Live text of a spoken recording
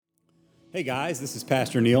Hey guys, this is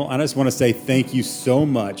Pastor Neil. I just want to say thank you so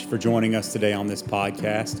much for joining us today on this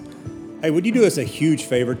podcast. Hey, would you do us a huge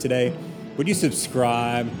favor today? Would you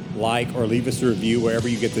subscribe, like, or leave us a review wherever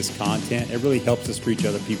you get this content? It really helps us reach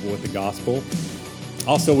other people with the gospel.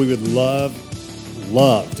 Also, we would love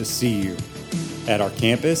to see you at our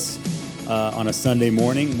campus on a Sunday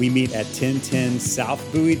morning. We meet at 1010 South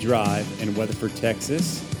Bowie Drive in Weatherford,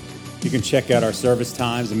 Texas. You can check out our service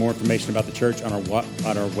times and more information about the church on our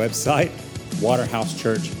website,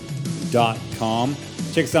 waterhousechurch.com.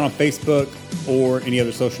 Check us out on Facebook or any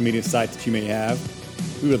other social media sites that you may have.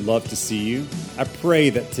 We would love to see you. I pray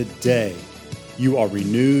that today you are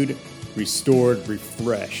renewed, restored,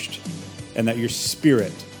 refreshed, and that your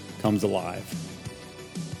spirit comes alive.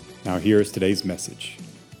 Now here is today's message.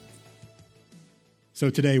 So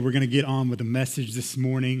today we're going to get on with a message this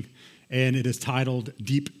morning, and it is titled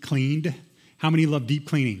Deep Cleaned. How many love deep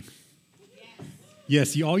cleaning?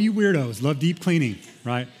 Yes, all you weirdos love deep cleaning,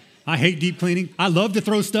 right? I hate deep cleaning. I love to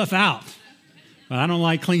throw stuff out, but I don't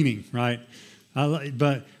like cleaning, right?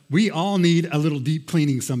 But we all need a little deep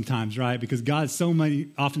cleaning sometimes, right? Because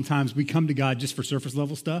oftentimes we come to God just for surface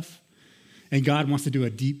level stuff. And God wants to do a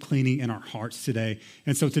deep cleaning in our hearts today.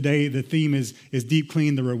 And so today the theme is deep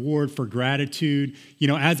clean, the reward for gratitude. You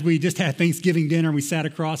know, as we just had Thanksgiving dinner and we sat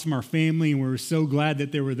across from our family and we were so glad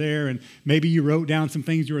that they were there. And maybe you wrote down some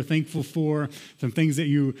things you were thankful for, some things that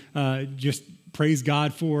you just praise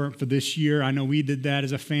God for this year. I know we did that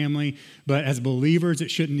as a family. But as believers,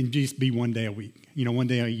 it shouldn't just be one day a week, one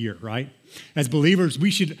day a year, right? As believers, we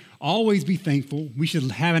should always be thankful. We should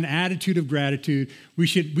have an attitude of gratitude. We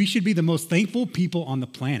should be the most thankful people on the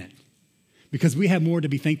planet because we have more to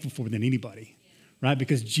be thankful for than anybody, right?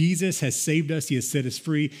 Because Jesus has saved us. He has set us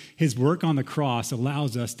free. His work on the cross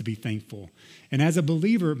allows us to be thankful. And as a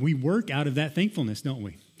believer, we work out of that thankfulness, don't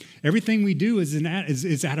we? Everything we do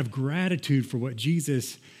is out of gratitude for what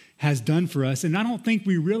Jesus has done for us. And I don't think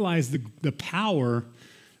we realize the power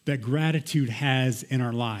that gratitude has in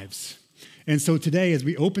our lives. And so today, as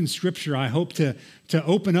we open Scripture, I hope to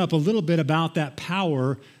open up a little bit about that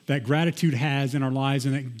power that gratitude has in our lives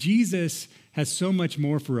and that Jesus has so much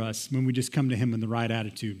more for us when we just come to him in the right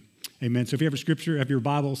attitude. Amen. So if you have a Scripture, have your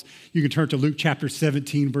Bibles, you can turn to Luke chapter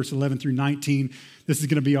 17, verse 11 through 19. This is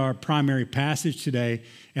going to be our primary passage today.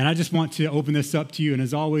 And I just want to open this up to you. And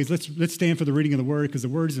as always, let's stand for the reading of the Word because the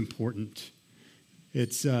Word is important.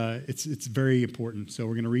 It's very important. So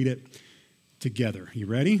we're going to read it together. You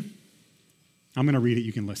ready? I'm going to read it.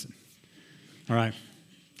 You can listen. All right.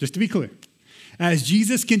 Just to be clear. As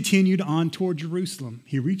Jesus continued on toward Jerusalem,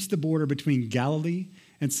 he reached the border between Galilee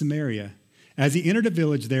and Samaria. As he entered a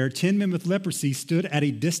village there, 10 men with leprosy stood at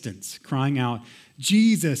a distance, crying out,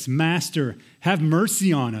 "Jesus, Master, have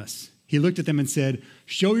mercy on us." He looked at them and said,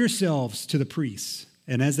 "Show yourselves to the priests."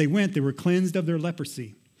 And as they went, they were cleansed of their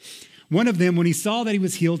leprosy. One of them, when he saw that he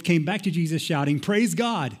was healed, came back to Jesus shouting, "Praise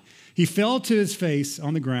God." He fell to his face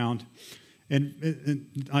on the ground and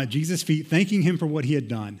at Jesus' feet, thanking him for what he had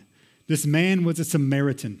done. This man was a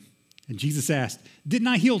Samaritan. And Jesus asked, "Didn't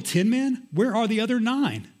I heal 10 men? Where are the other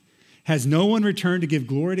 9? Has no one returned to give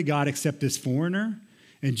glory to God except this foreigner?"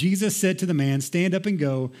 And Jesus said to the man, "Stand up and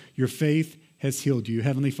go. Your faith has healed you."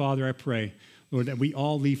 Heavenly Father, I pray, Lord, that we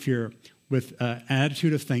all leave here with an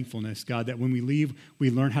attitude of thankfulness, God, that when we leave, we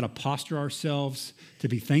learn how to posture ourselves to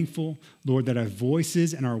be thankful. Lord, that our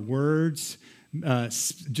voices and our words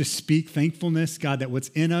just speak thankfulness, God, that what's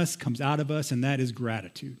in us comes out of us, and that is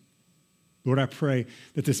gratitude. Lord, I pray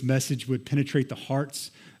that this message would penetrate the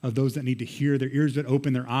hearts of those that need to hear, their ears would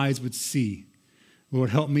open, their eyes would see.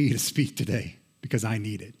 Lord, help me to speak today because I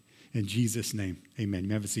need it. In Jesus' name, amen. You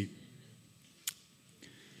may have a seat.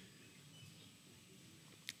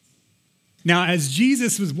 Now, as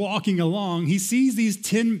Jesus was walking along, he sees these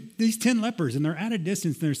 10 lepers, and they're at a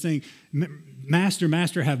distance, and they're saying, "Master,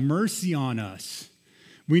 Master, have mercy on us.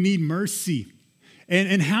 We need mercy."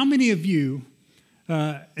 And how many of you,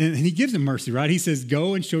 and he gives them mercy, right? He says,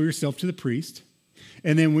 "Go and show yourself to the priest."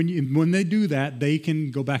 And then when they do that, they can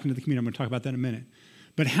go back into the community. I'm going to talk about that in a minute.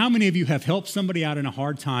 But how many of you have helped somebody out in a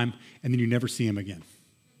hard time, and then you never see him again?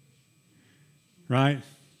 Right?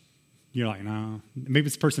 You're like, no, maybe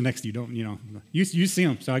it's the person next to you. You see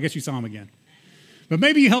him, so I guess you saw him again. But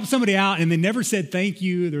maybe you helped somebody out and they never said thank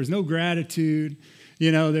you. There was no gratitude.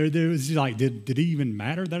 There was like, did it even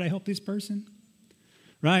matter that I helped this person?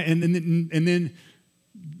 Right? And then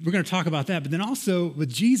we're going to talk about that. But then also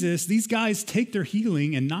with Jesus, these guys take their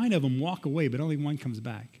healing and 9 of them walk away, but only 1 comes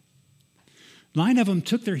back. 9 of them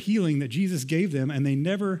took their healing that Jesus gave them and they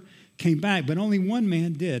never came back, but only 1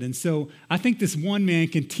 man did. And so I think this 1 man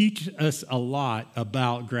can teach us a lot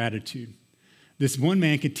about gratitude. this one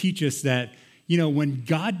man could teach us that, when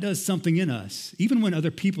God does something in us, even when other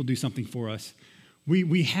people do something for us,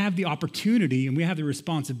 we have the opportunity and we have the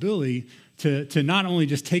responsibility to not only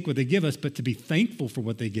just take what they give us, but to be thankful for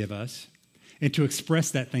what they give us and to express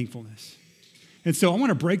that thankfulness. And so I want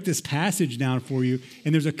to break this passage down for you.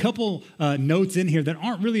 And there's a couple notes in here that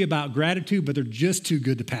aren't really about gratitude, but they're just too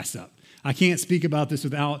good to pass up. I can't speak about this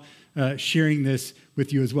without sharing this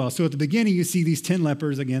with you as well. So at the beginning, you see these 10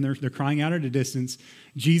 lepers. Again, they're crying out at a distance.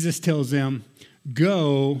 Jesus tells them,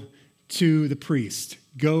 go to the priest.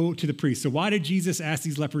 Go to the priest. So why did Jesus ask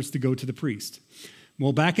these lepers to go to the priest?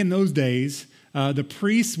 Well, back in those days, the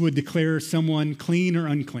priest would declare someone clean or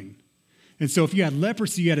unclean. And so if you had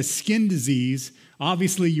leprosy, you had a skin disease,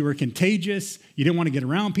 obviously you were contagious. You didn't want to get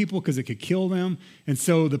around people because it could kill them. And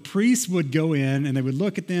so the priest would go in and they would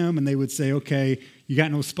look at them and they would say, okay, you got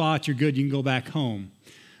no spots, you're good, you can go back home.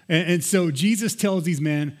 And so Jesus tells these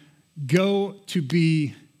men, go to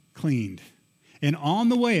be cleaned. And on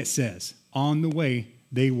the way, it says, on the way,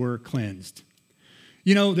 they were cleansed.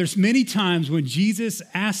 There's many times when Jesus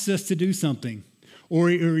asks us to do something or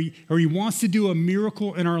he wants to do a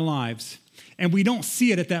miracle in our lives, and we don't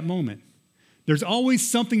see it at that moment. There's always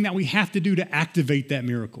something that we have to do to activate that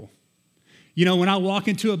miracle. When I walk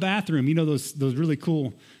into a bathroom, those really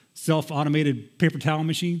cool self-automated paper towel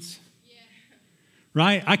machines? Yeah.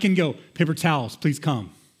 Right? I can go, paper towels, please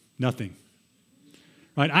come. Nothing.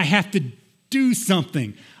 Right? I have to do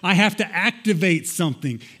something. I have to activate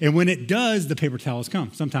something. And when it does, the paper towels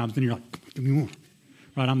come. Sometimes then you're like, give me more.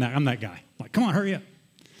 Right? I'm that guy. Like, come on, hurry up.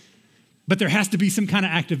 But there has to be some kind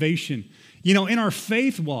of activation. In our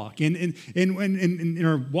faith walk, in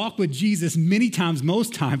our walk with Jesus, many times,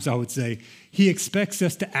 most times, I would say, he expects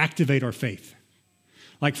us to activate our faith.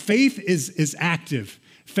 Like faith is active.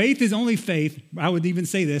 Faith is only faith, I would even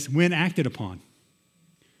say this, when acted upon.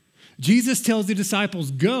 Jesus tells the disciples,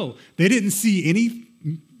 go. They didn't see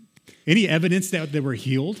any evidence that they were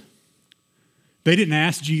healed. They didn't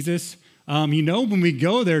ask Jesus, when we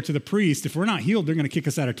go there to the priest, if we're not healed, they're going to kick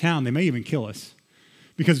us out of town. They may even kill us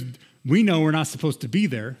because we know we're not supposed to be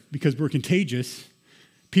there because we're contagious.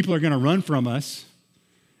 People are going to run from us,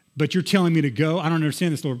 but you're telling me to go. I don't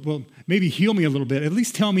understand this, Lord. Well, maybe heal me a little bit. At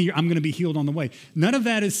least tell me I'm going to be healed on the way. None of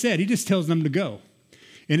that is said. He just tells them to go.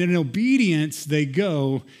 And in obedience, they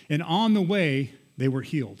go, and on the way, they were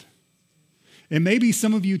healed. And maybe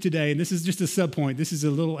some of you today, and this is just a subpoint, this is a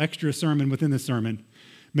little extra sermon within the sermon.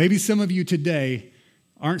 Maybe some of you today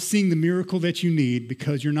aren't seeing the miracle that you need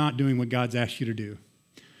because you're not doing what God's asked you to do.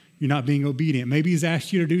 You're not being obedient. Maybe he's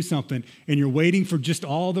asked you to do something and you're waiting for just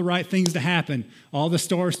all the right things to happen, all the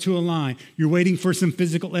stars to align. You're waiting for some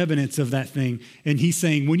physical evidence of that thing. And he's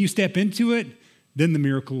saying, when you step into it, then the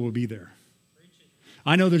miracle will be there.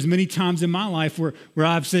 I know there's many times in my life where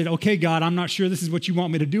I've said, okay, God, I'm not sure this is what you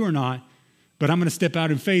want me to do or not, but I'm going to step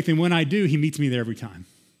out in faith. And when I do, he meets me there every time.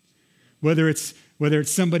 Whether it's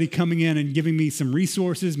somebody coming in and giving me some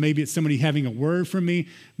resources, maybe it's somebody having a word from me,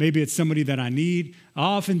 maybe it's somebody that I need.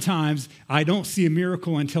 Oftentimes, I don't see a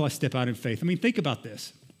miracle until I step out in faith. I mean, think about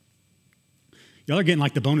this. Y'all are getting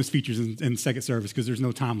like the bonus features in second service because there's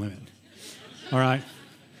no time limit. All right?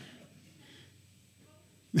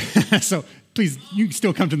 So please, you can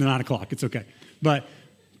still come to the 9 o'clock. It's okay. But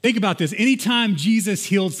think about this. Anytime Jesus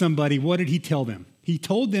healed somebody, what did he tell them? He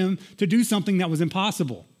told them to do something that was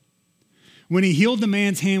impossible. When he healed the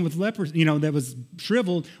man's hand with leprosy, that was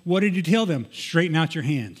shriveled, what did he tell them? Straighten out your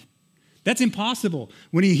hand. That's impossible.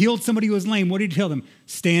 When he healed somebody who was lame, what did he tell them?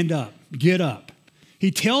 Stand up, get up.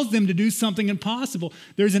 He tells them to do something impossible.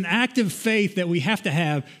 There's an active faith that we have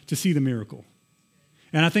to see the miracle.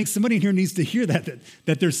 And I think somebody in here needs to hear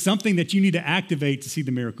that there's something that you need to activate to see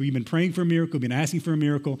the miracle. You've been praying for a miracle, you've been asking for a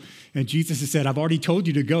miracle, and Jesus has said, I've already told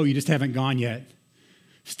you to go, you just haven't gone yet.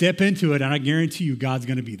 Step into it, and I guarantee you God's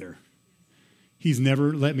going to be there. He's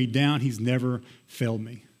never let me down. He's never failed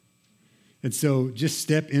me. And so just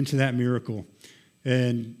step into that miracle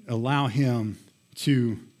and allow him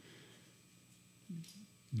to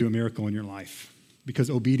do a miracle in your life, because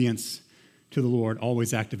obedience to the Lord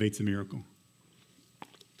always activates a miracle.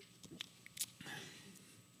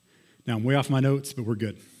 Now, I'm way off my notes, but we're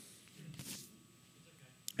good.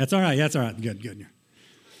 That's all right. That's all right. Good.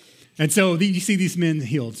 And so you see these men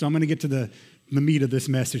healed. So I'm going to get to the meat of this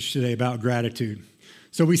message today about gratitude.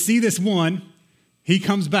 So we see this one. He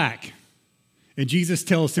comes back. And Jesus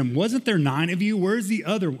tells him, wasn't there 9 of you? Where's the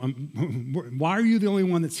other one? Why are you the only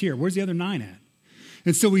one that's here? Where's the other 9 at?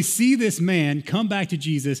 And so we see this man come back to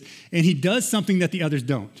Jesus, and he does something that the others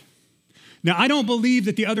don't. Now, I don't believe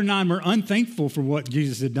that the other 9 were unthankful for what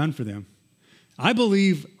Jesus had done for them. I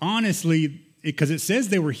believe, honestly, because it says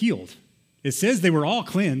they were healed. It says they were all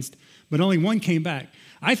cleansed, but only one came back.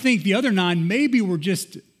 I think the other 9 maybe were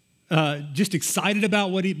just excited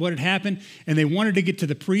about what had happened, and they wanted to get to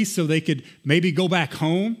the priest so they could maybe go back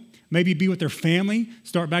home, maybe be with their family,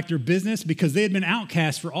 start back their business, because they had been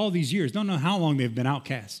outcasts for all these years. Don't know how long they've been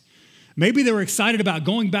outcasts. Maybe they were excited about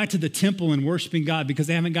going back to the temple and worshiping God because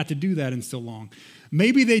they haven't got to do that in so long.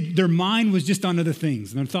 Maybe their mind was just on other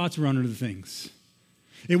things, and their thoughts were on other things.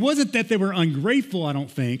 It wasn't that they were ungrateful, I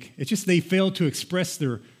don't think. It's just they failed to express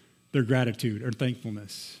their gratitude or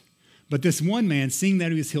thankfulness. But this one man, seeing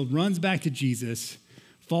that he was healed, runs back to Jesus,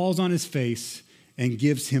 falls on his face, and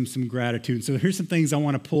gives him some gratitude. So here's some things I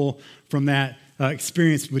want to pull from that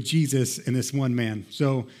experience with Jesus and this one man.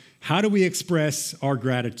 So how do we express our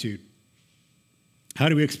gratitude? How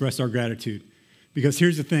do we express our gratitude? Because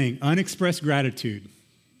here's the thing, unexpressed gratitude,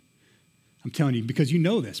 I'm telling you, because you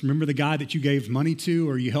know this. Remember the guy that you gave money to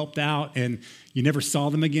or you helped out and you never saw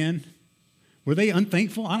them again? Were they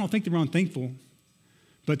unthankful? I don't think they were unthankful.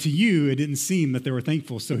 But to you, it didn't seem that they were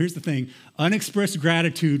thankful. So here's the thing. Unexpressed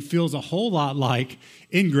gratitude feels a whole lot like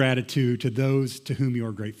ingratitude to those to whom you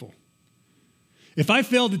are grateful. If I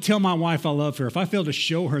failed to tell my wife I love her, if I failed to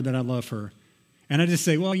show her that I love her, and I just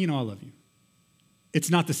say, well, I love you, it's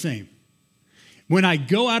not the same. When I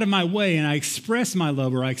go out of my way and I express my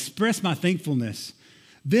love or I express my thankfulness,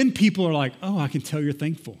 then people are like, oh, I can tell you're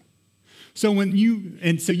thankful. So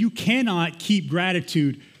you cannot keep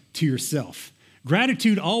gratitude to yourself.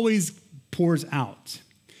 Gratitude always pours out.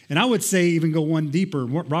 And I would say, even go one deeper,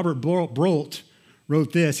 Robert Brault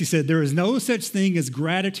wrote this. He said, there is no such thing as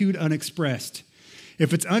gratitude unexpressed.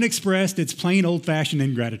 If it's unexpressed, it's plain old-fashioned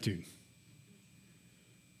ingratitude.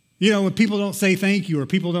 When people don't say thank you or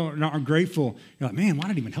people aren't grateful, you're like, man, why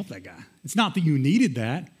did I even help that guy? It's not that you needed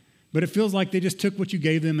that, but it feels like they just took what you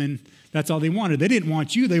gave them and that's all they wanted. They didn't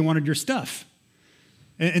want you, they wanted your stuff.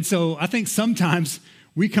 And so I think sometimes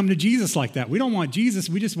we come to Jesus like that. We don't want Jesus,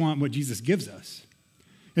 we just want what Jesus gives us.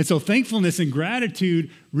 And so thankfulness and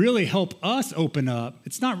gratitude really help us open up.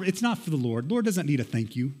 It's not for the Lord. The Lord doesn't need a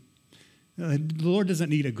thank you. The Lord doesn't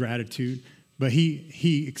need a gratitude, but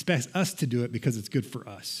he expects us to do it because it's good for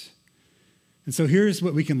us. And so here's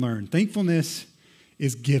what we can learn. Thankfulness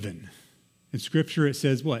is given. In Scripture, it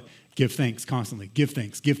says what? Give thanks constantly. Give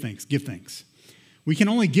thanks, give thanks, give thanks. We can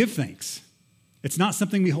only give thanks. It's not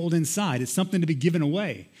something we hold inside. It's something to be given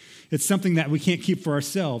away. It's something that we can't keep for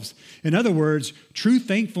ourselves. In other words, true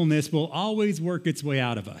thankfulness will always work its way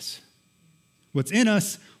out of us. What's in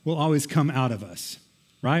us will always come out of us,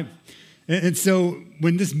 right? And so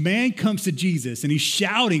when this man comes to Jesus and he's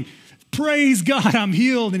shouting, praise God, I'm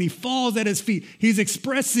healed, and he falls at his feet, he's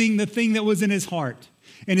expressing the thing that was in his heart.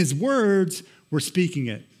 And his words were speaking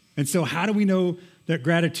it. And so how do we know that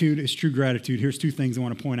gratitude is true gratitude? Here's 2 things I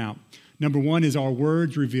want to point out. Number 1 is our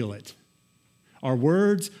words reveal it. Our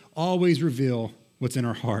words always reveal what's in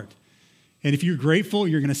our heart. And if you're grateful,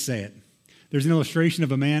 you're going to say it. There's an illustration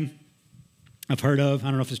of a man I've heard of. I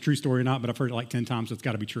don't know if it's a true story or not, but I've heard it like 10 times, so it's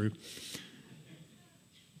got to be true.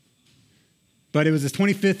 But it was his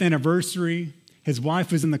 25th anniversary. His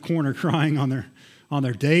wife was in the corner crying on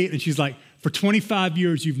their date, and she's like, for 25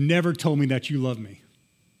 years, you've never told me that you love me.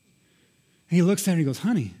 And he looks at her and he goes,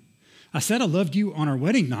 honey, I said I loved you on our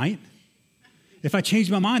wedding night. If I change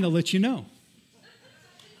my mind, I'll let you know.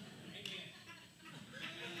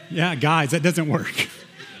 Yeah, guys, that doesn't work.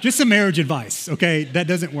 Just some marriage advice, okay? That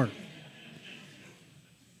doesn't work.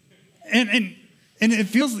 And it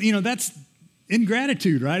feels, that's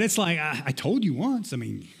ingratitude, right? It's like, I told you once. I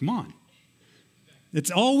mean, come on. It's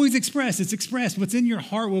always expressed. It's expressed. What's in your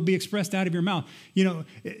heart will be expressed out of your mouth.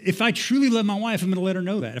 If I truly love my wife, I'm going to let her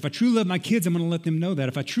know that. If I truly love my kids, I'm going to let them know that.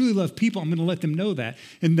 If I truly love people, I'm going to let them know that.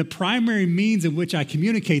 And the primary means in which I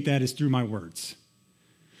communicate that is through my words.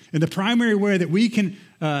 And the primary way that we can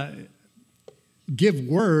give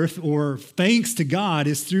worth or thanks to God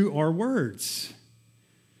is through our words.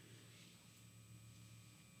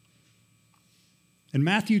 In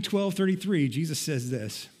Matthew 12:33, Jesus says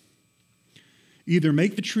this, either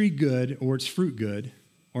make the tree good or its fruit good,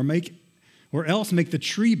 or else make the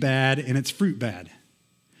tree bad and its fruit bad.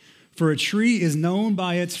 For a tree is known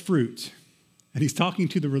by its fruit. And he's talking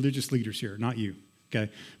to the religious leaders here, not you,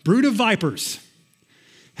 okay? Brood of vipers,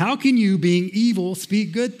 how can you, being evil,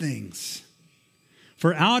 speak good things?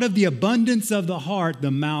 For out of the abundance of the heart, the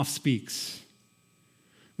mouth speaks.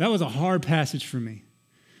 That was a hard passage for me.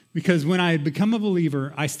 Because when I had become a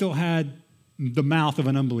believer, I still had the mouth of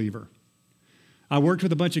an unbeliever. I worked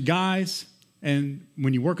with a bunch of guys, and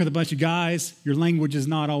when you work with a bunch of guys, your language is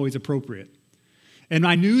not always appropriate. And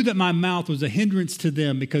I knew that my mouth was a hindrance to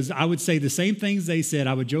them because I would say the same things they said.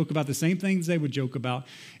 I would joke about the same things they would joke about.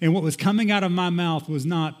 And what was coming out of my mouth was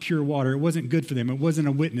not pure water. It wasn't good for them. It wasn't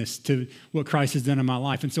a witness to what Christ has done in my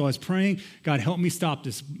life. And so I was praying, God, help me stop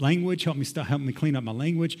this language. Help me clean up my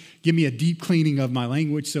language. Give me a deep cleaning of my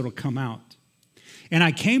language so it'll come out. And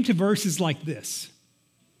I came to verses like this.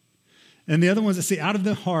 And the other ones that say, out of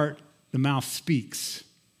the heart, the mouth speaks.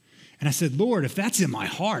 And I said, Lord, if that's in my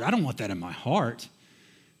heart, I don't want that in my heart.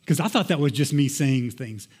 Because I thought that was just me saying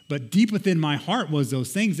things. But deep within my heart was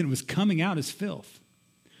those things, and it was coming out as filth.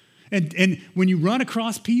 And when you run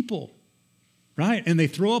across people, right, and they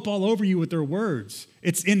throw up all over you with their words,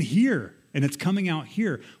 it's in here, and it's coming out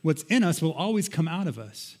here. What's in us will always come out of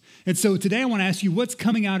us. And so today I want to ask you, what's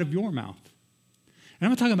coming out of your mouth? And I'm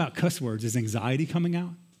not talking about cuss words. Is anxiety coming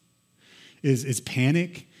out? Is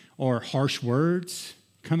panic or harsh words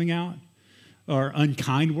coming out? Or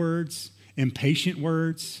unkind words? Impatient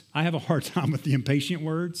words? I have a hard time with the impatient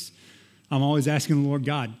words. I'm always asking the Lord,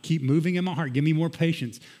 God, keep moving in my heart. Give me more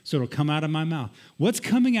patience so it'll come out of my mouth. What's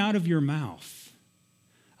coming out of your mouth?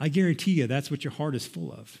 I guarantee you that's what your heart is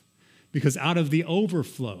full of. Because out of the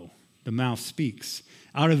overflow, the mouth speaks.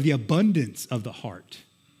 Out of the abundance of the heart,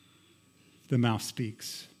 the mouth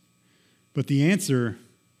speaks. But the answer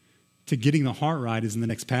to getting the heart right is in the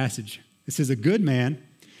next passage. It says, a good man,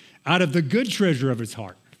 out of the good treasure of his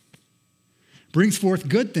heart, brings forth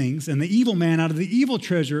good things, and the evil man out of the evil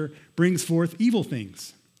treasure brings forth evil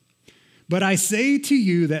things. But I say to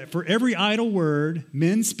you that for every idle word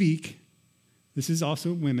men speak, this is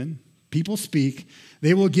also women, people speak,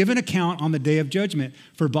 they will give an account on the day of judgment.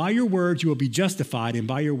 For by your words you will be justified, and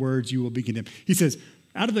by your words you will be condemned. He says,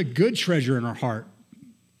 out of the good treasure in our heart,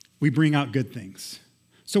 we bring out good things.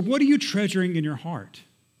 So what are you treasuring in your heart?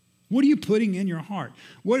 What are you putting in your heart?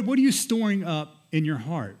 What are you storing up in your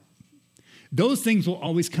heart? Those things will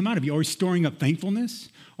always come out of you. Are you storing up thankfulness?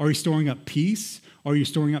 Are you storing up peace? Are you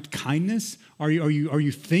storing up kindness? Are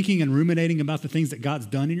you thinking and ruminating about the things that God's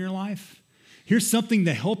done in your life? Here's something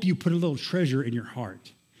to help you put a little treasure in your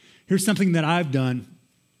heart. Here's something that I've done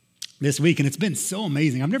this week, and it's been so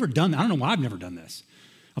amazing. I've never done that. I don't know why I've never done this.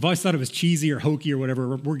 I've always thought it was cheesy or hokey or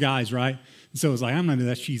whatever. We're guys, right? And so it was like, I'm not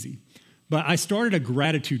that's cheesy. But I started a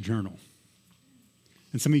gratitude journal.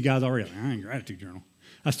 And some of you guys already are like, I ain't gratitude journal.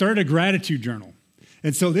 I started a gratitude journal.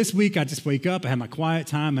 And so this week, I just wake up, I have my quiet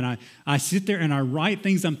time, and I sit there and I write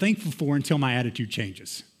things I'm thankful for until my attitude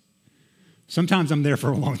changes. Sometimes I'm there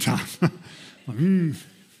for a long time. Like,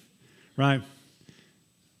 right?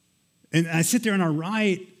 And I sit there and I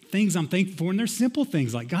write things I'm thankful for, and they're simple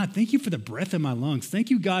things like, God, thank you for the breath in my lungs.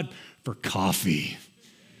 Thank you, God, for coffee.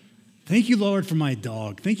 Thank you, Lord, for my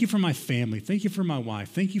dog. Thank you for my family. Thank you for my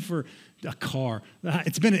wife. Thank you for a car.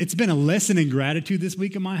 It's been a lesson in gratitude this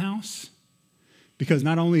week in my house because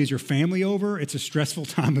not only is your family over, it's a stressful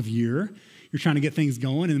time of year. You're trying to get things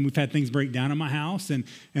going, and we've had things break down in my house.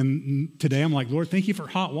 And today I'm like, Lord, thank you for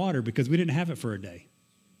hot water because we didn't have it for a day.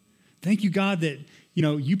 Thank you, God, that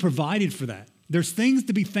you provided for that. There's things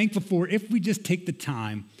to be thankful for if we just take the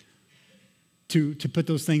time to put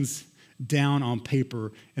those things down on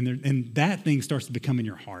paper, and that thing starts to become in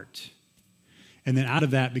your heart. And then out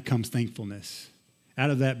of that becomes thankfulness. Out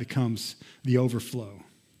of that becomes the overflow.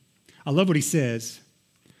 I love what he says.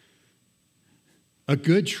 A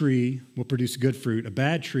good tree will produce good fruit. A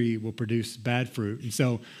bad tree will produce bad fruit. And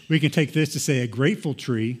so we can take this to say a grateful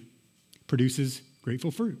tree produces grateful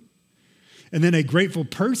fruit. And then a grateful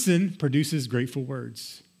person produces grateful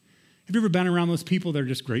words. Have you ever been around those people that are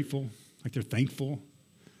just grateful? Like they're thankful?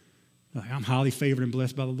 Like, I'm highly favored and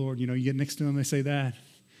blessed by the Lord. You get next to them, they say that.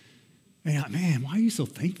 And you're like, man, why are you so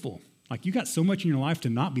thankful? Like you got so much in your life to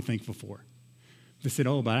not be thankful for. They said,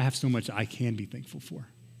 but I have so much I can be thankful for.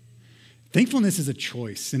 Thankfulness is a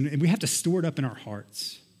choice, and we have to store it up in our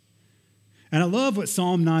hearts. And I love what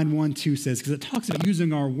Psalm 9:1-2 says, because it talks about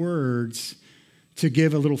using our words to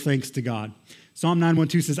give a little thanks to God. Psalm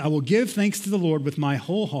 9:1-2 says, I will give thanks to the Lord with my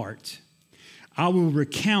whole heart. I will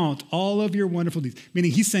recount all of your wonderful deeds.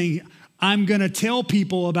 Meaning he's saying, I'm going to tell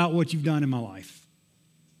people about what you've done in my life.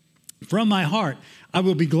 From my heart, I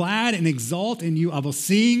will be glad and exalt in you. I will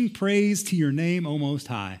sing praise to your name, O Most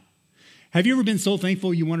High. Have you ever been so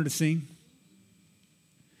thankful you wanted to sing?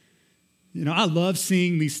 I love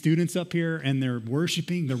seeing these students up here and they're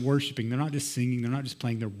worshiping. They're worshiping. They're not just singing. They're not just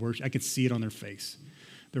playing. They're worshiping. I can see it on their face.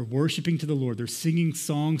 They're worshiping to the Lord. They're singing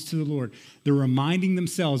songs to the Lord. They're reminding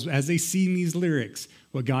themselves as they sing these lyrics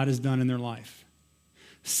what God has done in their life.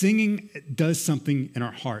 Singing does something in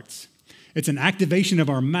our hearts. It's an activation of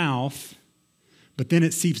our mouth, but then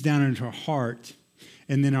it seeps down into our heart,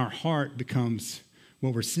 and then our heart becomes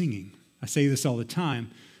what we're singing. I say this all the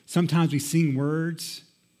time. Sometimes we sing words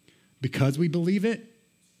because we believe it,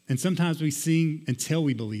 and sometimes we sing until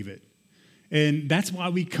we believe it. And that's why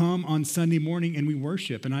we come on Sunday morning and we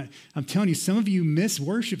worship. And I'm telling you, some of you miss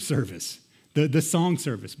worship service, the song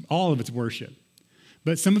service. All of it's worship.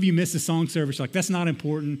 But some of you miss the song service. Like, that's not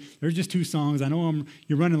important. There's just 2 songs. I know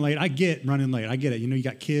you're running late. I get running late. I get it. You know, you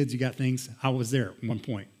got kids, you got things. I was there at one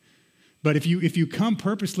point. But if you come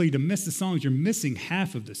purposely to miss the songs, you're missing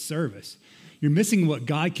half of the service. You're missing what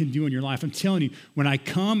God can do in your life. I'm telling you, when I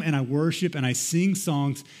come and I worship and I sing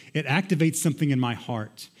songs, it activates something in my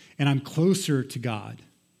heart, and I'm closer to God.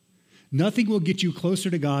 Nothing will get you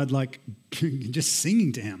closer to God like just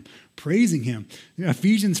singing to him, praising him.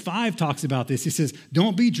 Ephesians 5 talks about this. He says,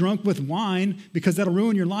 don't be drunk with wine because that'll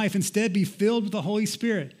ruin your life. Instead, be filled with the Holy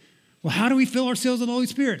Spirit. Well, how do we fill ourselves with the Holy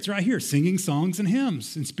Spirit? It's right here, singing songs and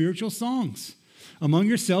hymns and spiritual songs among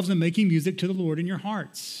yourselves and making music to the Lord in your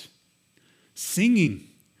hearts. Singing.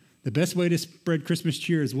 The best way to spread Christmas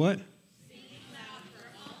cheer is what? Singing loud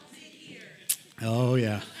for all to hear. Oh,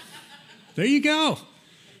 yeah. There you go.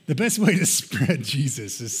 The best way to spread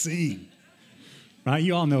Jesus is sing. Right?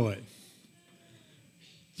 You all know it.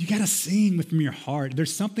 You got to sing from your heart.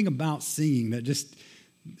 There's something about singing that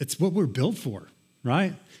it's what we're built for,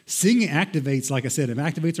 right? Singing activates, like I said, it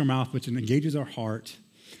activates our mouth, which engages our heart.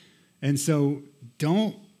 And so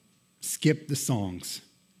don't skip the songs.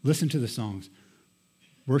 Listen to the songs.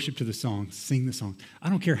 Worship to the songs. Sing the songs. I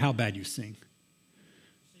don't care how bad you sing.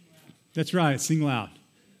 That's right. Sing loud.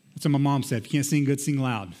 That's what my mom said. If you can't sing good, sing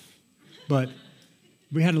loud. But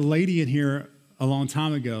we had a lady in here a long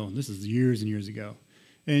time ago. This is years and years ago.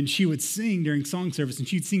 And she would sing during song service, and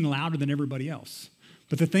she'd sing louder than everybody else.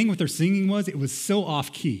 But the thing with her singing was it was so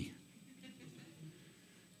off key.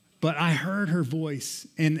 But I heard her voice,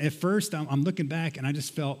 and at first I'm looking back, and I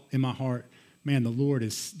just felt in my heart, man, the Lord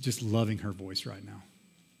is just loving her voice right now.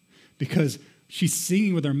 Because she's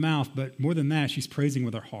singing with her mouth, but more than that, she's praising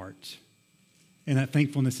with her heart. And that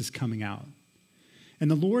thankfulness is coming out.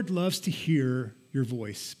 And the Lord loves to hear your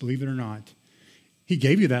voice, believe it or not. He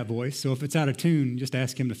gave you that voice, so if it's out of tune, just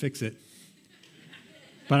ask him to fix it.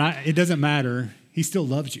 But it doesn't matter. He still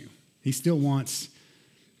loves you. He still wants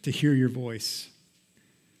to hear your voice.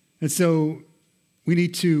 And so we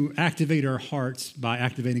need to activate our hearts by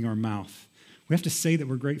activating our mouth. We have to say that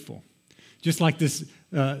we're grateful. Just like this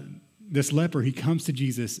leper, he comes to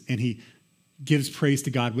Jesus and he gives praise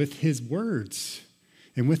to God with his words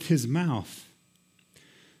and with his mouth.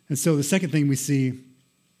 And so the second thing we see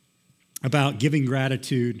about giving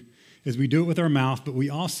gratitude is we do it with our mouth, but we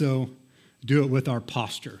also do it with our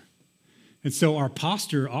posture. And so our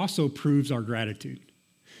posture also proves our gratitude.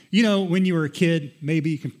 You know, when you were a kid,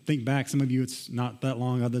 maybe you can think back. Some of you, it's not that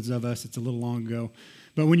long. Others of us, it's a little long ago.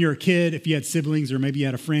 But when you're a kid, if you had siblings or maybe you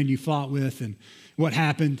had a friend you fought with, and what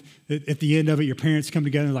happened, at the end of it, your parents come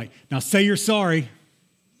together and like, now say you're sorry.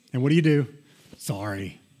 And what do?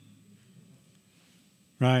 Sorry.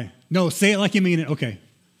 Right? No, say it like you mean it. Okay.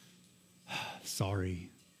 Sorry.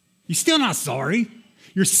 You're still not sorry.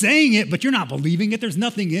 You're saying it, but you're not believing it. There's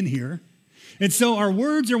nothing in here. And so our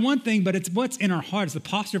words are one thing, but it's what's in our heart. It's the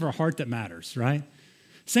posture of our heart that matters, right?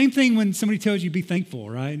 Same thing when somebody tells you be thankful,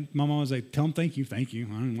 right? My mom was like, tell them thank you. I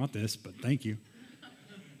don't want this, but thank you.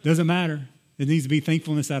 Doesn't matter. It needs to be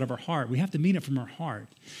thankfulness out of our heart. We have to mean it from our heart.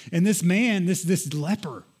 And this man, this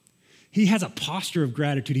leper, he has a posture of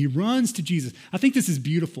gratitude. He runs to Jesus. I think this is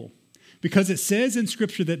beautiful because it says in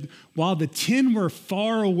Scripture that while the 10 were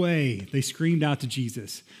far away, they screamed out to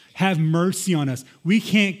Jesus, have mercy on us. We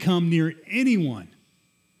can't come near anyone.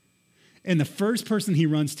 And the first person he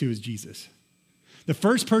runs to is Jesus. The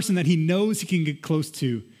first person that he knows he can get close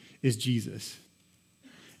to is Jesus.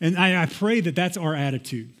 And I pray that that's our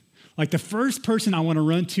attitude. Like the first person I want to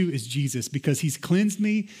run to is Jesus because he's cleansed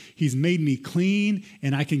me, he's made me clean,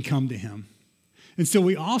 and I can come to him. And so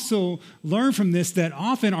we also learn from this that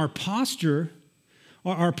often our posture,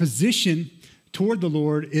 our position toward the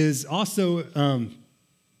Lord is also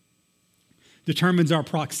determines our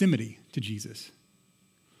proximity to Jesus.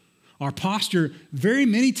 Our posture very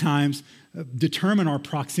many times determine our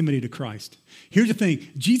proximity to Christ. Here's the thing.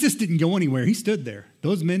 Jesus didn't go anywhere. He stood there.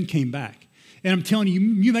 Those men came back. And I'm telling you,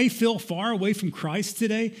 you may feel far away from Christ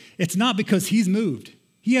today. It's not because he's moved.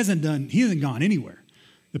 He hasn't gone anywhere.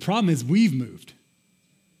 The problem is we've moved.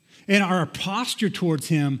 And our posture towards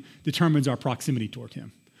him determines our proximity toward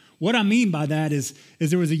him. What I mean by that is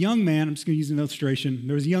there was a young man, I'm just going to use an illustration.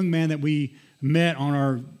 There was a young man that we met on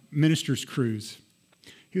our minister's cruise.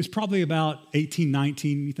 He was probably about 18,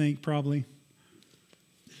 19, you think, probably.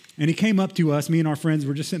 And he came up to us, me and our friends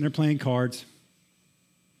were just sitting there playing cards.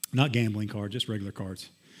 Not gambling cards, just regular cards.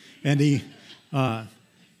 And he,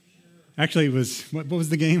 actually it was, what was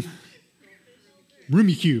the game?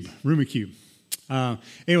 Rummy-Cube.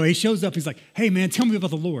 Anyway, he shows up. He's like, hey, man, tell me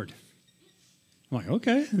about the Lord. I'm like,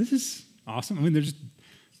 okay, this is awesome. I mean, there's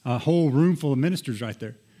a whole room full of ministers right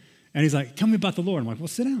there. And he's like, tell me about the Lord. I'm like, well,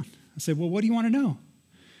 sit down. I said, well, what do you want to know?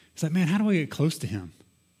 He's like, man, how do I get close to him?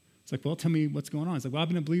 It's like, well, tell me what's going on. He's like, well, I've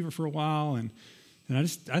been a believer for a while, and I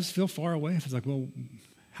just feel far away. I was like, well,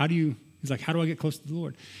 he's like, how do I get close to the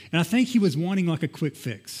Lord? And I think he was wanting like a quick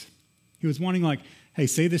fix. He was wanting like, hey,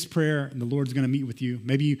 say this prayer, and the Lord's going to meet with you.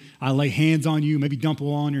 Maybe I lay hands on you, maybe dump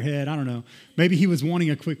oil on your head. I don't know. Maybe he was wanting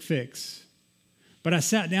a quick fix. But I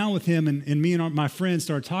sat down with him, and me and my friends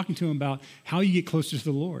started talking to him about how you get closer to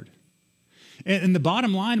the Lord. And the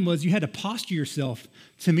bottom line was you had to posture yourself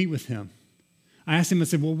to meet with him. I asked him, I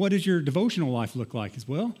said, well, what does your devotional life look like? He said,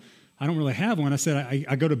 well, I don't really have one. I said,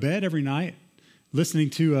 I go to bed every night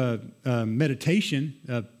listening to a meditation,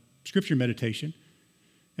 a scripture meditation.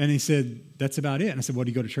 And he said, that's about it. And I said, well,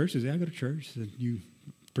 do you go to church? He said, yeah, I go to church. I said, you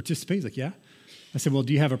participate? He's like, yeah. I said, well,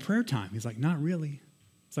 do you have a prayer time? He's like, not really.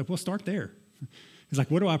 It's like, well, start there. He's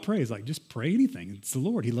like, what do I pray? He's like, just pray anything. It's the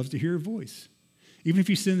Lord. He loves to hear your voice. Even if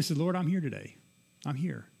you sin and say, Lord, I'm here today. I'm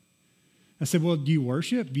here. I said, well, do you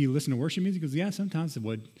worship? Do you listen to worship music? He goes, yeah, sometimes. I said,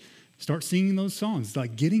 well, start singing those songs. It's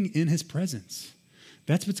like getting in his presence.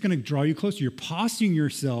 That's what's going to draw you closer. You're posturing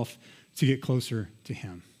yourself to get closer to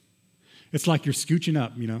him. It's like you're scooching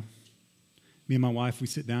up, you know. Me and my wife, we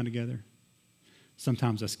sit down together.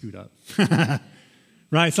 Sometimes I scoot up.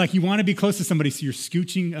 Right? It's like you want to be close to somebody, so you're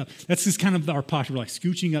scooching up. That's just kind of our posture. We're like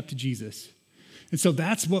scooching up to Jesus. And so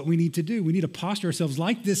that's what we need to do. We need to posture ourselves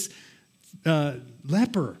like this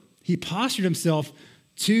leper. He postured himself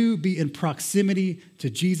to be in proximity to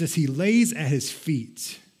Jesus. He lays at his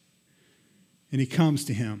feet and he comes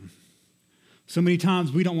to him. So many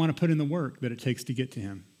times we don't want to put in the work that it takes to get to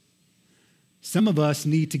him. Some of us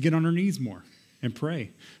need to get on our knees more and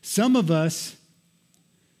pray. Some of us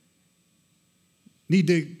need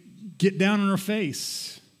to get down on our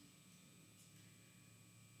face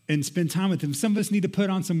and spend time with him. Some of us need to put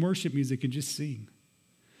on some worship music and just sing.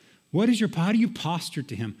 How do you posture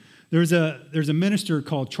to him? There's a minister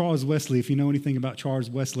called Charles Wesley. If you know anything about Charles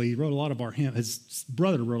Wesley, he wrote a lot of our hymns. His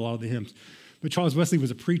brother wrote a lot of the hymns. But Charles Wesley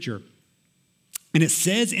was a preacher. And it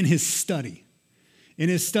says in his study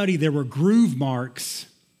there were groove marks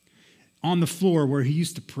on the floor where he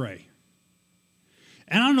used to pray.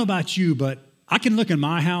 And I don't know about you, but I can look in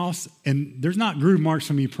my house and there's not groove marks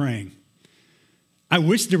from me praying. I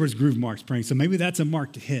wish there was groove marks praying, so maybe that's a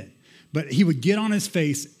mark to hit. But he would get on his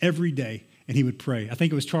face every day and he would pray. I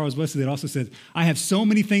think it was Charles Wesley that also said, I have so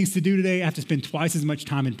many things to do today, I have to spend twice as much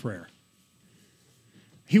time in prayer.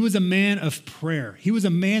 He was a man of prayer. He was a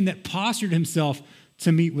man that postured himself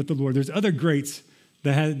to meet with the Lord. There's other greats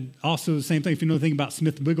that had also the same thing. If you know anything about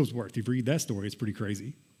Smith Wigglesworth, if you read that story, it's pretty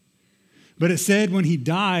crazy. But it said when he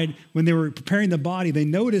died, when they were preparing the body, they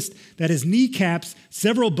noticed that his kneecaps,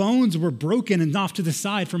 several bones were broken and off to the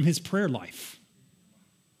side from his prayer life.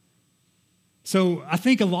 So I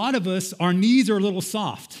think a lot of us, our knees are a little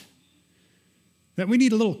soft. That we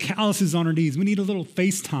need a little calluses on our knees. We need a little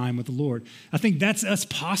face time with the Lord. I think that's us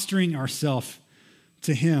posturing ourselves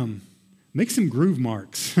to him. Make some groove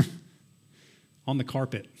marks on the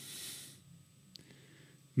carpet.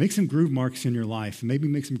 Make some groove marks in your life. Maybe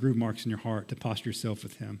make some groove marks in your heart to posture yourself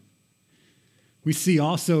with him. We see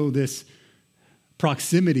also this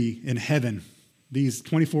proximity in heaven. These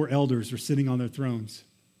 24 elders are sitting on their thrones.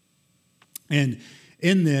 And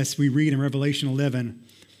in this, we read in Revelation 11,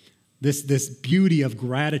 this beauty of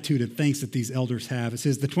gratitude and thanks that these elders have. It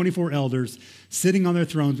says, the 24 elders sitting on their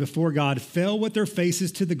thrones before God fell with their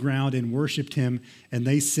faces to the ground and worshiped him. And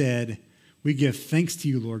they said, we give thanks to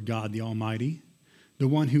you, Lord God, the Almighty, the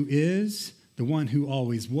one who is, the one who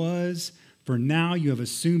always was, for now you have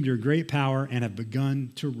assumed your great power and have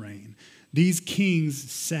begun to reign. These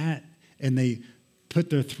kings sat and they put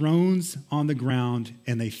their thrones on the ground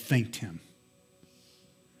and they thanked him.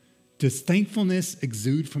 Does thankfulness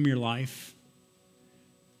exude from your life?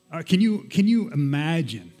 Can you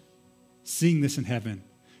imagine seeing this in heaven?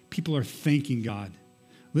 People are thanking God.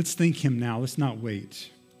 Let's thank him now. Let's not wait.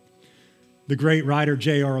 The great writer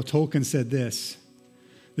J.R.R. Tolkien said this,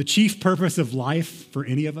 the chief purpose of life for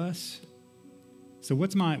any of us. So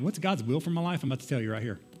what's God's will for my life? I'm about to tell you right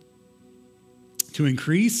here. To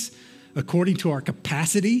increase according to our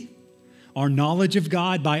capacity, our knowledge of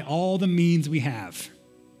God by all the means we have,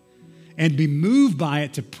 and be moved by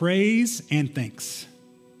it to praise and thanks.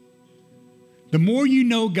 The more you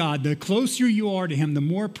know God, the closer you are to him, the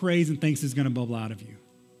more praise and thanks is going to bubble out of you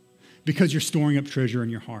because you're storing up treasure in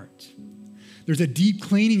your heart. There's a deep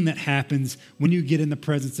cleaning that happens when you get in the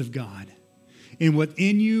presence of God. And what's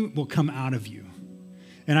in you will come out of you.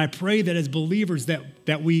 And I pray that as believers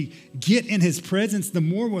that we get in his presence, the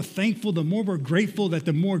more we're thankful, the more we're grateful, that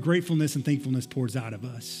the more gratefulness and thankfulness pours out of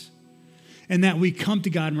us. And that we come to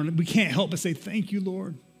God and we can't help but say, thank you,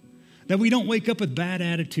 Lord. That we don't wake up with bad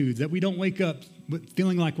attitudes, that we don't wake up with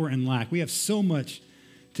feeling like we're in lack. We have so much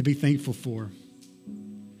to be thankful for.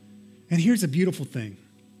 And here's a beautiful thing.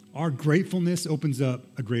 Our gratefulness opens up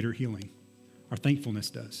a greater healing. Our thankfulness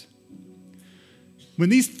does. When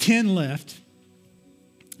these 10 left,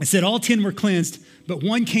 I said all 10 were cleansed, but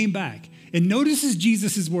one came back. And notices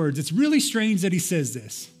Jesus' words. It's really strange that he says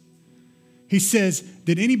this. He says,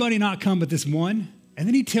 did anybody not come but this one? And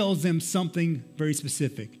then he tells them something very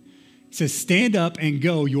specific. He says, stand up and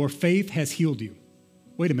go. Your faith has healed you.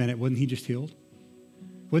 Wait a minute. Wasn't he just healed?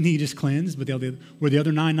 Wasn't he just cleansed? But were the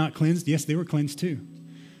other 9 not cleansed? Yes, they were cleansed too.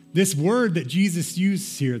 This word that Jesus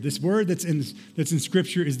used here, this word that's in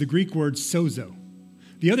Scripture is the Greek word sozo.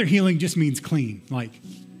 The other healing just means clean, like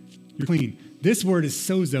you're clean. This word is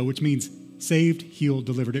sozo, which means saved, healed,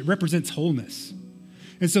 delivered. It represents wholeness.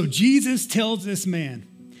 And so Jesus tells this man,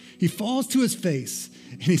 he falls to his face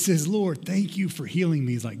and he says, Lord, thank you for healing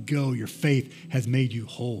me. He's like, go, your faith has made you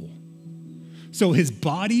whole. So his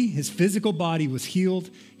body, his physical body was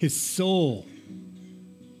healed. His soul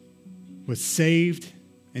was saved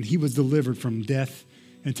and he was delivered from death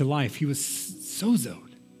into life. He was sozoed.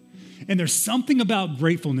 And there's something about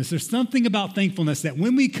gratefulness. There's something about thankfulness that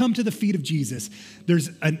when we come to the feet of Jesus, there's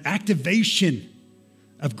an activation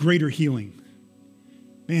of greater healing.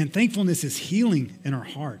 Man, thankfulness is healing in our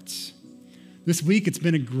hearts. This week, it's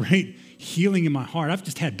been a great healing in my heart. I've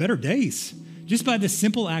just had better days just by the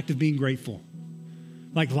simple act of being grateful.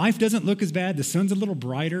 Like life doesn't look as bad. The sun's a little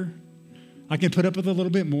brighter. I can put up with a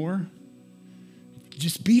little bit more.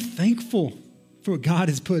 Just be thankful for what God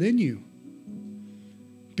has put in you.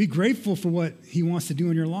 Be grateful for what he wants to do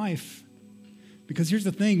in your life. Because here's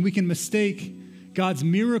the thing, we can mistake God's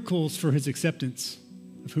miracles for his acceptance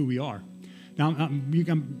of who we are. Now, I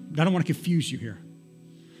don't want to confuse you here.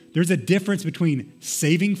 There's a difference between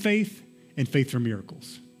saving faith and faith for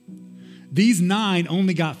miracles. These 9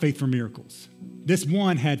 only got faith for miracles. This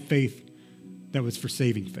one had faith that was for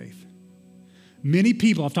saving faith. Many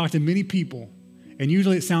people, I've talked to many people, and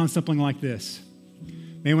usually it sounds something like this.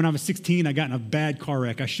 Man, when I was 16, I got in a bad car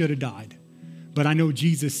wreck. I should have died. But I know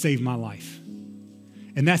Jesus saved my life.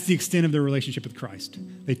 And that's the extent of their relationship with Christ.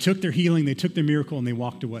 They took their healing, they took their miracle, and they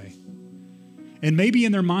walked away. And maybe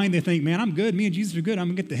in their mind, they think, man, I'm good. Me and Jesus are good. I'm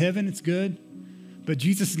going to get to heaven. It's good. But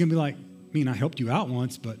Jesus is going to be like, I helped you out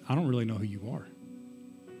once, but I don't really know who you are.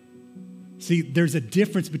 See, there's a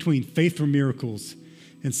difference between faith for miracles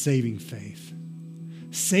and saving faith.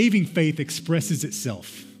 Saving faith expresses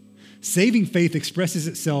itself. Saving faith expresses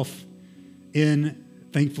itself in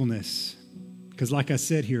thankfulness. Because like I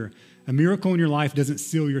said here, a miracle in your life doesn't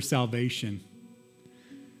seal your salvation.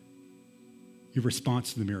 Your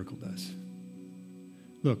response to the miracle does.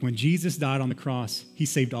 Look, when Jesus died on the cross, he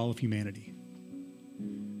saved all of humanity.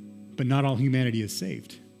 But not all humanity is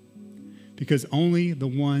saved. Because only the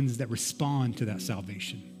ones that respond to that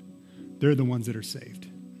salvation, they're the ones that are saved.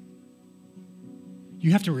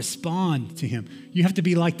 You have to respond to him. You have to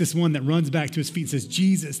be like this one that runs back to his feet and says,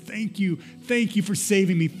 Jesus, thank you. Thank you for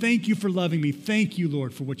saving me. Thank you for loving me. Thank you,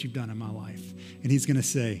 Lord, for what you've done in my life. And he's going to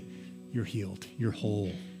say, you're healed. You're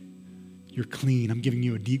whole. You're clean. I'm giving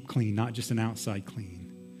you a deep clean, not just an outside clean.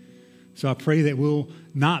 So I pray that we'll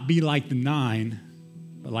not be like the 9,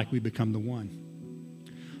 but like we become the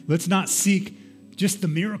 1. Let's not seek just the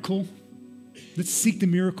miracle. Let's seek the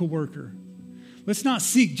miracle worker. Let's not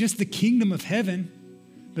seek just the kingdom of heaven,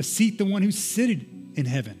 but seek the one who's seated in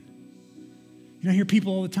heaven. You know, I hear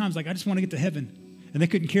people all the time, it's like, I just want to get to heaven. And they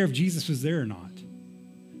couldn't care if Jesus was there or not.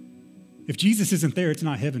 If Jesus isn't there, it's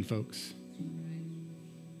not heaven, folks.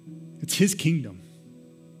 It's his kingdom.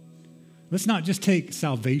 Let's not just take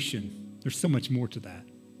salvation. There's so much more to that.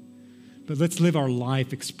 But let's live our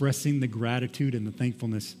life expressing the gratitude and the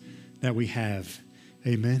thankfulness that we have.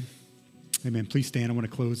 Amen. Amen. Please stand. I want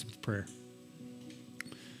to close with prayer.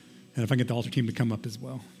 And if I can get the altar team to come up as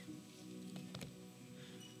well.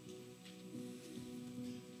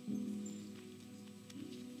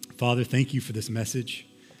 Father, thank you for this message.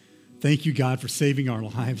 Thank you, God, for saving our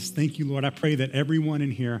lives. Thank you, Lord. I pray that everyone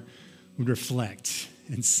in here would reflect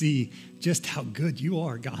and see just how good you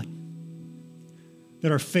are, God.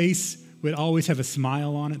 That our face would always have a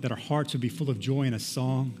smile on it, that our hearts would be full of joy and a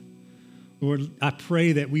song. Lord, I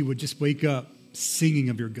pray that we would just wake up singing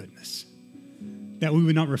of your goodness. That we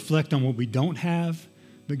would not reflect on what we don't have,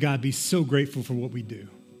 but God, be so grateful for what we do.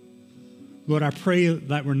 Lord, I pray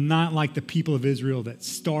that we're not like the people of Israel that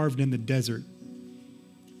starved in the desert,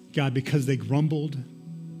 God, because they grumbled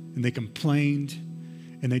and they complained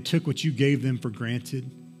and they took what you gave them for granted.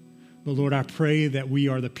 But Lord, I pray that we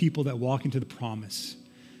are the people that walk into the promise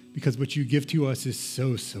because what you give to us is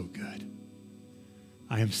so, so good.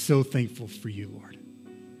 I am so thankful for you, Lord.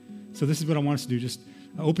 So this is what I want us to do. Just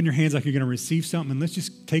open your hands like you're going to receive something, and let's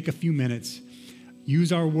just take a few minutes.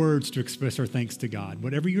 Use our words to express our thanks to God.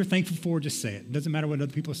 Whatever you're thankful for, just say it. It doesn't matter what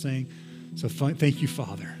other people are saying. So thank you,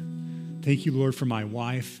 Father. Thank you, Lord, for my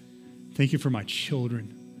wife. Thank you for my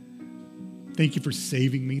children. Thank you for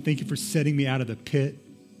saving me. Thank you for setting me out of the pit.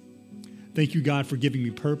 Thank you, God, for giving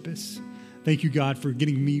me purpose. Thank you, God, for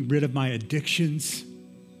getting me rid of my addictions.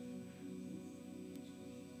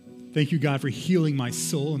 Thank you, God, for healing my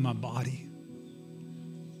soul and my body.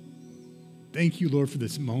 Thank you, Lord, for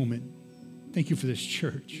this moment. Thank you for this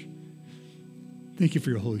church. Thank you for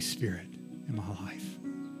your Holy Spirit in my life.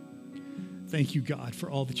 Thank you, God, for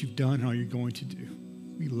all that you've done and all you're going to do.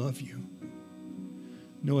 We love you.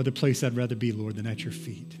 No other place I'd rather be, Lord, than at your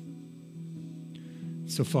feet.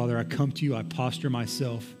 So, Father, I come to you. I posture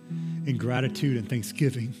myself in gratitude and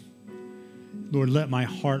thanksgiving. Lord, let my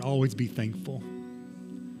heart always be thankful.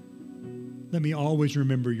 Let me always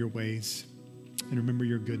remember your ways and remember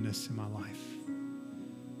your goodness in my life.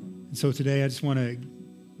 And so today I just want to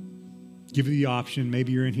give you the option.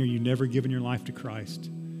 Maybe you're in here, you've never given your life to Christ.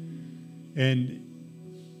 And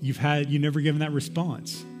you've never given that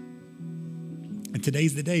response. And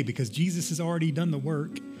today's the day because Jesus has already done the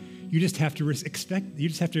work. You just have to accept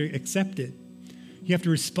it. You have to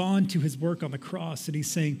respond to his work on the cross. And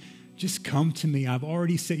he's saying, just come to me. I've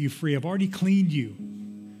already set you free. I've already cleaned you.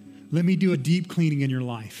 Let me do a deep cleaning in your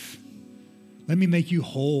life. Let me make you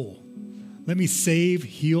whole. Let me save,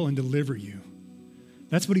 heal, and deliver you.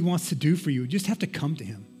 That's what he wants to do for you. You just have to come to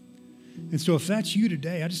him. And so if that's you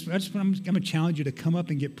today, I'm going to challenge you to come up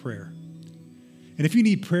and get prayer. And if you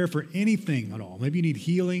need prayer for anything at all, maybe you need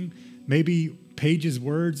healing, maybe Paige's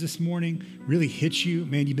words this morning really hit you.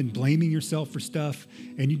 Man, you've been blaming yourself for stuff,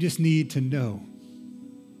 and you just need to know.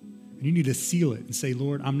 And you need to seal it and say,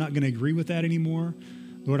 Lord, I'm not going to agree with that anymore.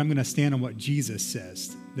 Lord, I'm going to stand on what Jesus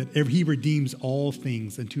says, that he redeems all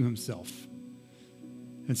things unto himself.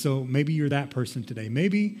 And so maybe you're that person today.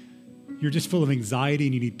 Maybe you're just full of anxiety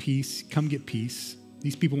and you need peace. Come get peace.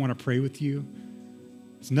 These people want to pray with you.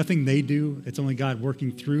 It's nothing they do. It's only God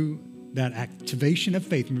working through that activation of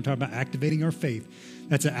faith. When we're talking about activating our faith,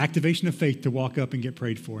 that's an activation of faith to walk up and get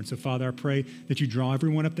prayed for. And so, Father, I pray that you draw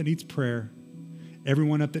everyone up that needs prayer,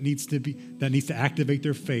 everyone up that needs to activate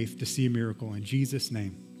their faith to see a miracle. In Jesus'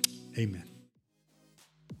 name, amen.